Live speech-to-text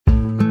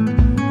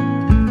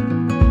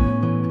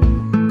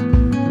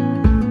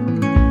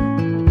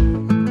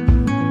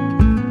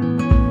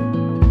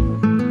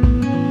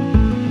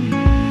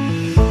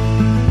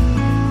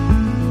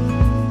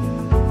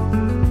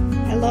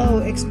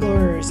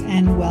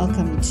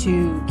welcome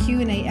to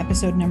Q&A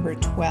episode number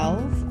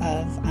 12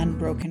 of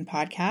Unbroken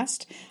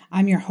Podcast.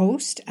 I'm your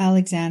host,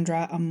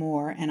 Alexandra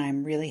Amor, and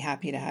I'm really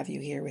happy to have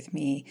you here with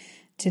me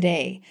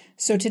today.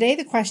 So today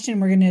the question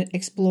we're going to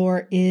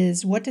explore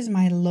is, what does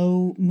my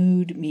low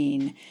mood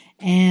mean?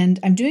 And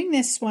I'm doing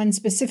this one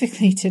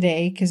specifically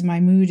today because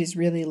my mood is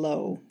really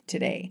low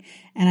today.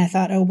 And I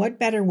thought, what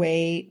better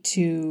way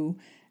to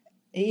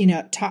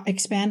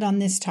expand on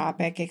this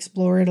topic,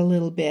 explore it a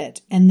little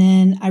bit. And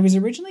then I was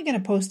originally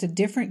going to post a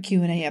different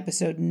Q&A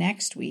episode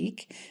next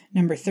week,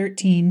 number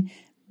 13,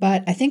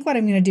 but I think what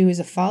I'm going to do is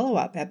a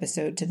follow-up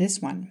episode to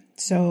this one.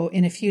 So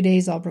in a few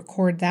days, I'll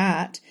record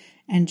that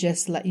and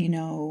just let you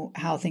know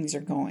how things are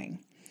going.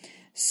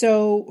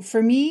 So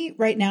for me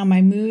right now,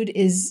 my mood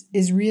is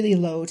really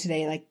low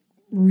today, like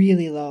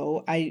really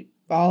low.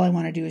 All I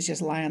want to do is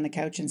just lie on the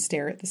couch and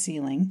stare at the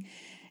ceiling.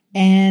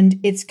 And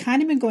it's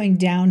kind of been going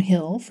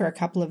downhill for a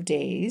couple of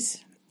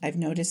days. I've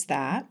noticed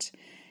that.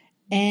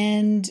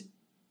 And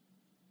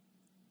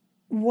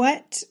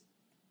what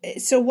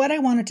I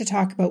wanted to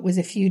talk about was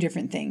a few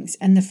different things.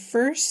 And the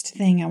first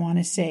thing I want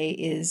to say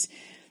is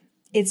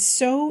it's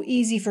so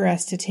easy for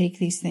us to take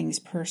these things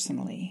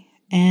personally.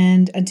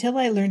 And until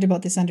I learned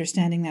about this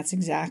understanding, that's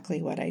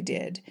exactly what I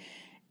did.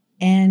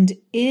 And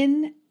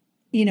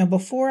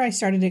before I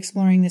started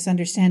exploring this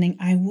understanding,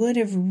 I would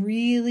have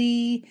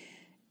really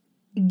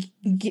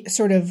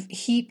sort of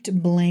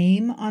heaped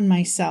blame on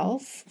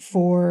myself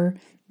for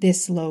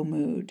this low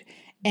mood.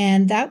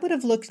 And that would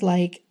have looked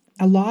like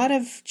a lot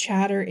of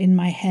chatter in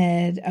my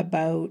head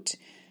about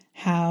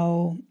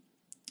how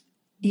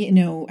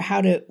can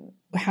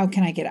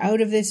I get out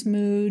of this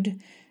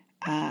mood?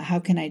 How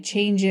can I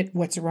change it?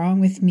 What's wrong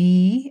with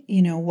me?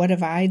 What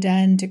have I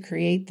done to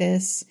create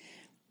this?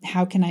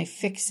 How can I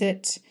fix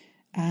it?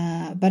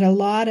 But a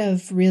lot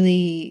of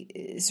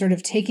really sort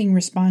of taking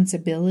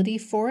responsibility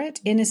for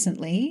it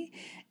innocently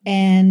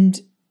and,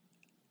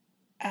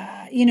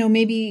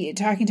 maybe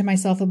talking to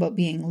myself about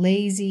being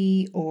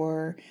lazy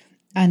or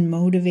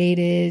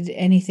unmotivated,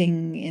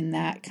 anything in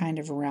that kind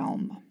of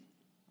realm.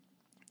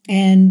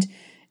 And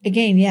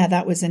again,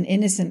 that was an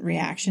innocent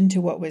reaction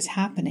to what was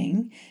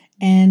happening.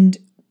 And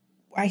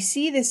I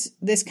see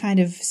this kind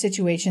of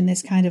situation,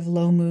 this kind of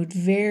low mood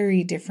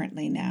very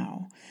differently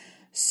now.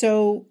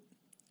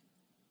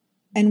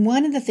 And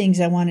one of the things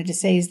I wanted to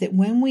say is that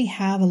when we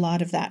have a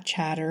lot of that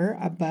chatter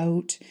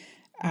about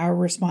our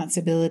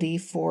responsibility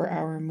for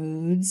our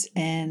moods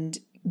and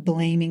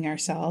blaming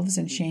ourselves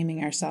and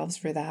shaming ourselves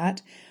for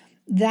that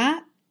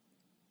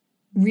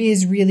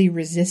is really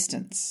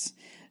resistance.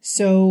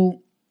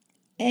 So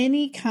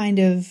any kind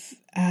of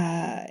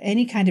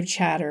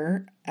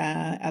chatter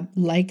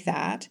like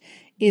that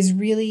is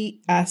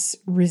really us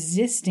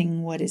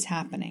resisting what is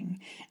happening.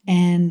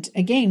 And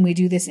again, we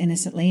do this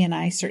innocently, and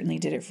I certainly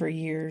did it for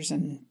years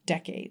and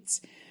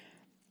decades.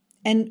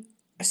 And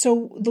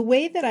so the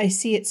way that I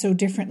see it so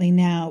differently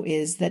now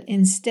is that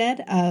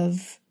instead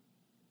of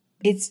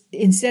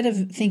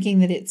thinking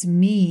that it's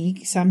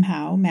me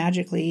somehow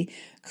magically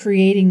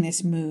creating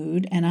this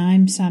mood and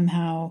I'm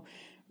somehow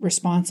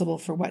responsible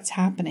for what's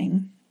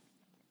happening,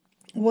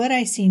 what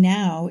I see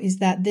now is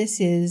that this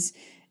is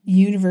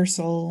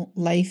universal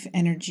life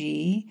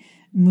energy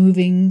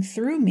moving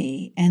through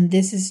me. And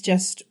this is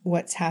just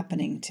what's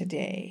happening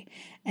today.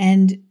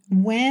 And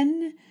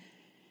when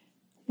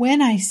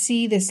I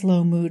see this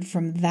low mood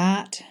from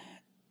that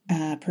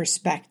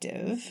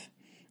perspective,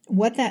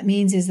 what that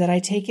means is that I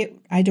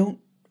don't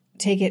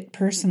take it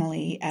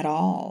personally at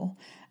all.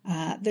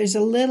 There's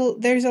a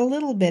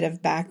little bit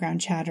of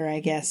background chatter, I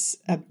guess,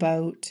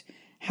 about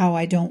how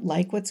I don't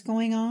like what's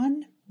going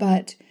on.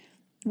 But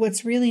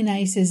what's really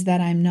nice is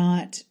that I'm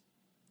not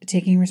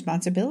taking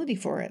responsibility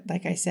for it.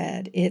 Like I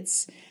said,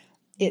 it's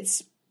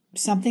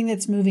something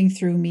that's moving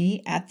through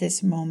me at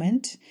this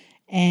moment,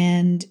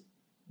 and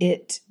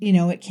it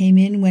came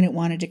in when it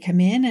wanted to come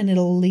in, and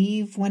it'll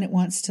leave when it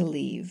wants to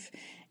leave.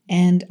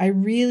 And I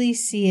really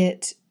see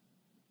it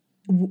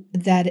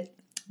that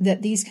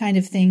these kind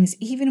of things,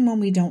 even when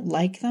we don't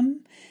like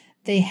them,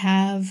 they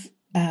have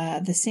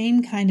the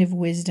same kind of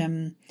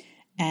wisdom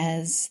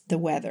as the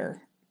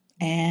weather.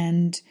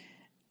 And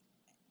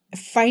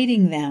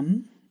fighting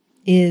them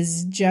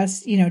is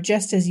just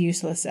as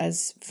useless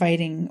as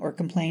fighting or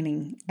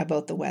complaining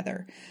about the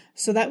weather.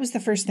 So that was the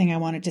first thing I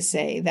wanted to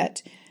say,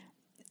 that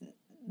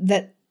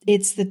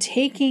it's the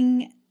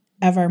taking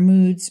of our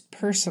moods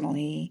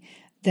personally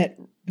that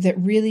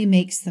really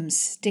makes them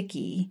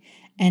sticky.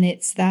 And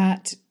it's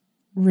that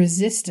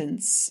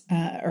resistance,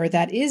 or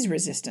that is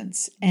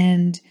resistance.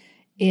 And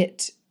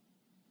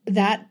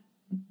that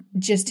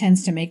just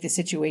tends to make the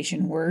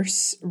situation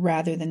worse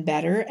rather than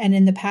better. And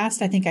in the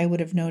past, I think I would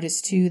have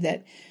noticed too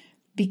that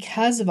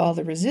because of all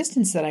the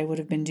resistance that I would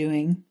have been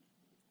doing,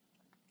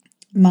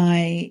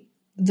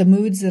 the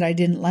moods that I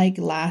didn't like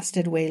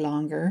lasted way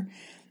longer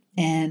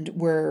and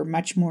were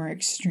much more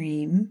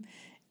extreme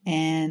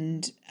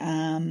and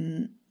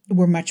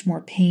were much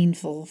more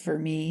painful for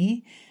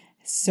me.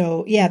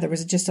 So there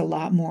was just a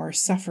lot more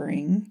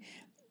suffering.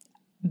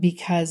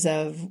 because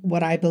of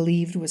what I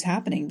believed was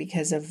happening,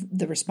 because of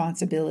the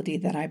responsibility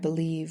that I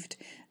believed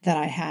that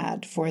I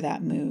had for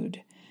that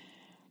mood.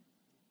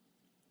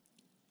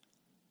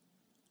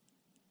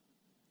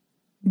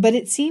 But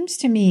it seems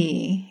to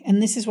me,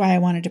 and this is why I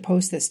wanted to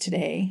post this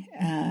today,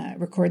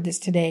 record this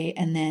today,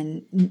 and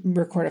then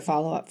record a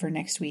follow-up for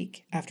next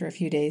week after a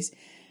few days.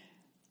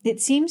 It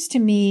seems to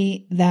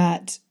me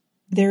that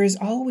there is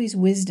always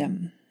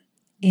wisdom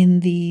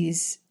in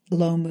these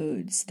low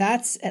moods.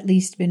 That's at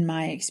least been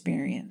my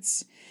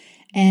experience.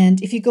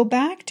 And if you go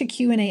back to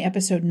Q&A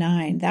episode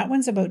 9, that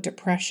one's about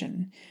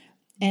depression.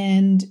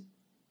 And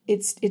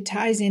it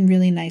ties in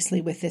really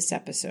nicely with this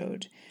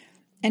episode.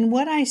 And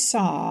what I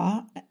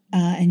saw,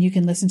 and you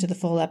can listen to the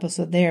full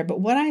episode there, but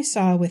what I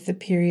saw with the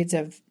periods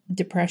of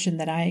depression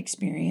that I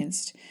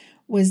experienced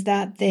was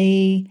that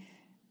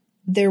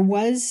there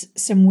was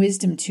some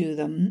wisdom to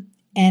them.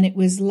 And it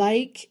was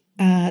like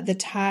the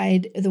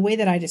tide, the way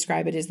that I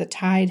describe it is the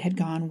tide had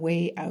gone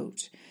way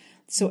out.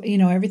 So,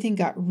 everything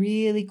got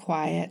really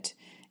quiet,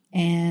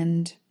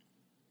 and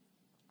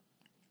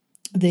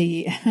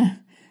the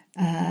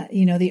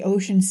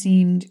ocean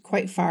seemed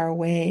quite far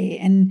away.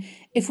 And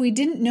if we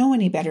didn't know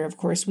any better, of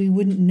course, we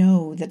wouldn't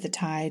know that the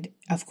tide,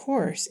 of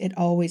course, it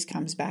always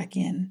comes back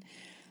in.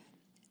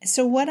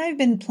 So what I've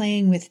been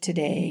playing with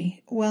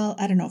today, well,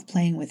 I don't know if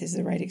playing with is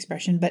the right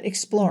expression, but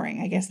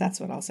exploring, I guess that's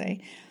what I'll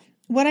say.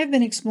 What I've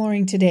been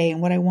exploring today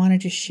and what I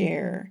wanted to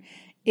share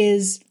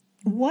is,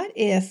 what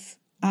if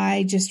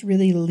I just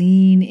really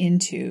lean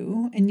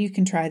into, and you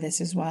can try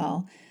this as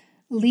well,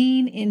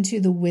 lean into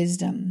the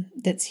wisdom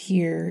that's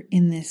here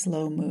in this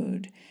low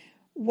mood.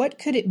 What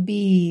could it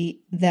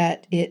be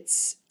that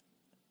it's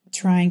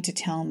trying to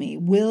tell me?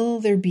 Will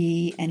there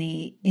be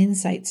any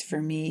insights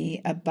for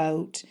me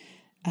about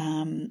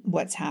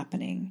what's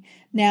happening?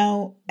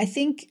 Now, I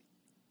think,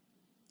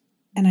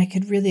 and I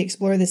could really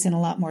explore this in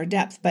a lot more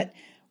depth, but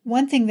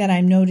one thing that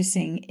I'm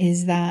noticing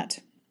is that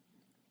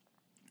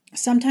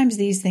sometimes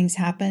these things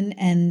happen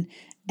and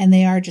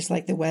they are just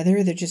like the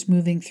weather. They're just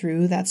moving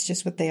through. That's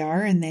just what they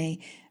are. And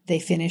they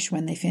finish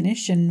when they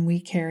finish, and we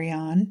carry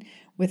on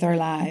with our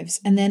lives.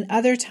 And then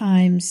other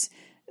times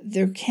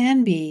there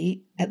can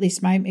be, at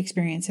least my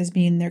experience has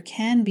been, there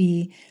can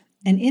be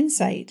an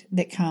insight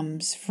that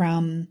comes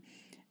from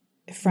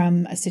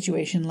a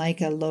situation like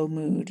a low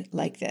mood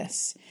like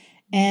this.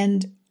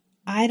 And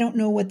I don't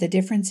know what the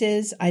difference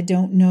is. I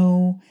don't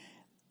know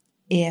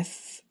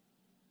if,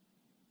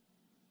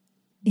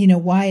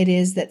 why it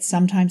is that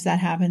sometimes that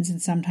happens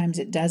and sometimes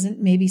it doesn't.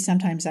 Maybe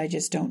sometimes I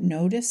just don't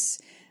notice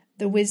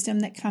the wisdom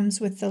that comes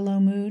with the low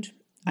mood.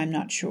 I'm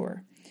not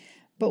sure.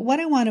 But what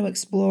I want to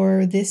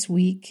explore this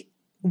week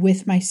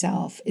with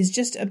myself is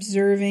just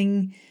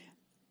observing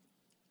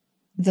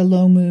the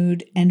low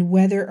mood and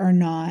whether or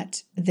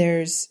not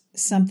there's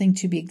something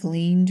to be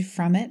gleaned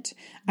from it.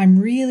 I'm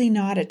really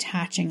not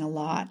attaching a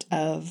lot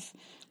of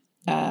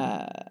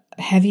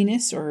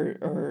heaviness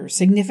or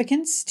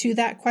significance to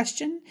that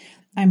question.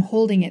 I'm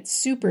holding it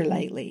super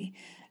lightly.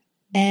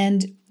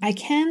 And I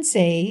can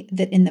say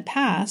that in the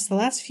past, the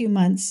last few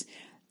months,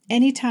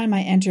 anytime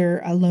I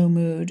enter a low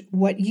mood,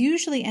 what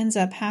usually ends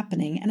up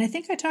happening, and I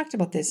think I talked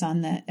about this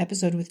on the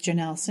episode with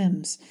Janelle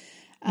Sims,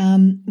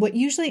 what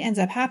usually ends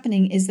up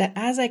happening is that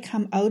as I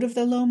come out of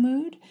the low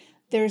mood,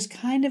 there's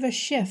kind of a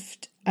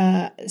shift.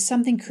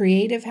 Something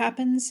creative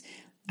happens.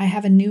 I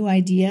have a new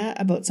idea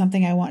about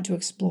something I want to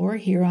explore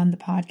here on the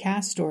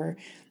podcast or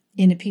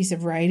in a piece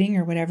of writing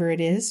or whatever it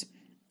is.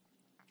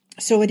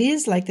 So it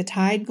is like the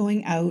tide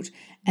going out,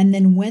 and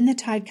then when the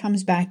tide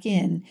comes back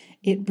in,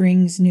 it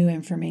brings new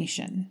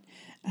information.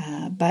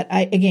 But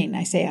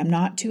I say I'm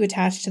not too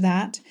attached to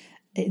that.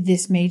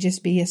 This may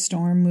just be a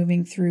storm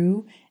moving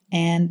through,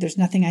 and there's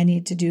nothing I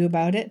need to do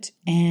about it.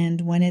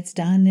 And when it's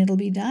done, it'll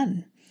be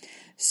done.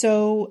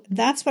 So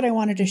that's what I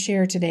wanted to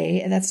share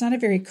today. That's not a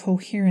very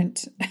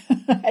coherent,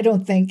 I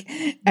don't think,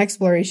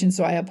 exploration,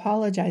 so I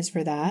apologize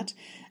for that.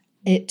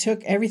 It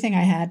took everything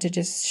I had to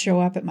just show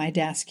up at my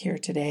desk here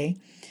today.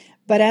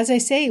 But as I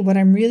say, what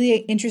I'm really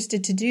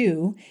interested to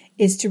do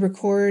is to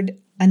record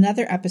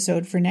another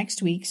episode for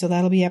next week. So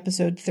that'll be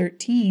episode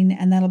 13,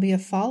 and that'll be a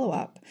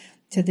follow-up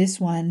to this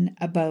one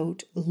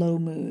about low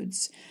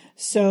moods.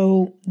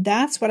 So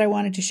that's what I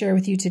wanted to share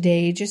with you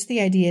today. Just the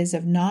ideas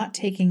of not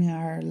taking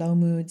our low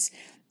moods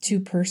too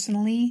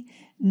personally,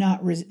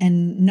 not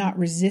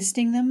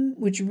resisting them,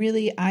 which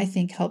really I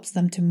think helps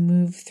them to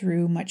move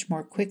through much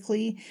more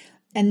quickly.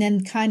 And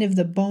then kind of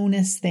the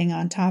bonus thing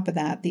on top of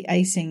that, the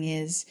icing,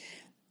 is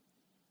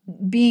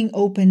being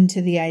open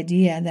to the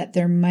idea that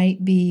there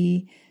might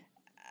be,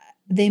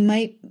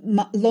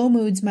 low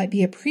moods might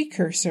be a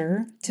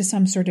precursor to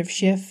some sort of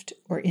shift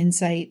or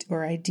insight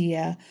or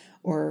idea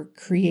or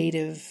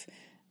creative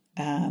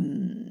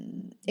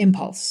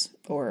impulse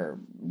or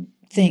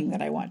thing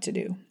that I want to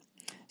do.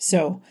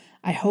 So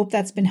I hope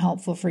that's been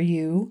helpful for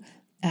you.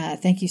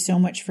 Thank you so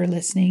much for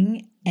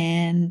listening.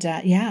 And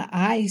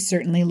I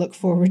certainly look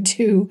forward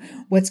to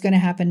what's going to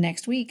happen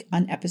next week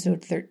on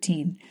episode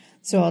 13.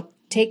 So I'll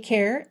take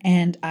care,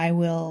 and I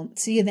will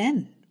see you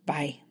then.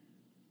 Bye.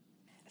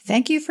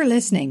 Thank you for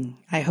listening.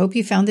 I hope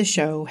you found the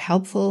show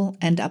helpful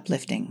and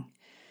uplifting.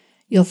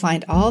 You'll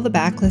find all the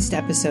backlist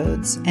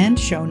episodes and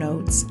show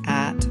notes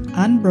at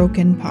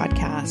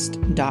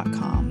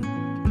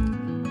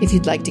unbrokenpodcast.com. If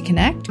you'd like to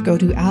connect, go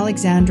to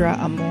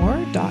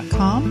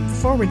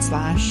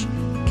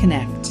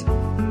alexandraamor.com/connect.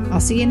 I'll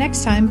see you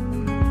next time.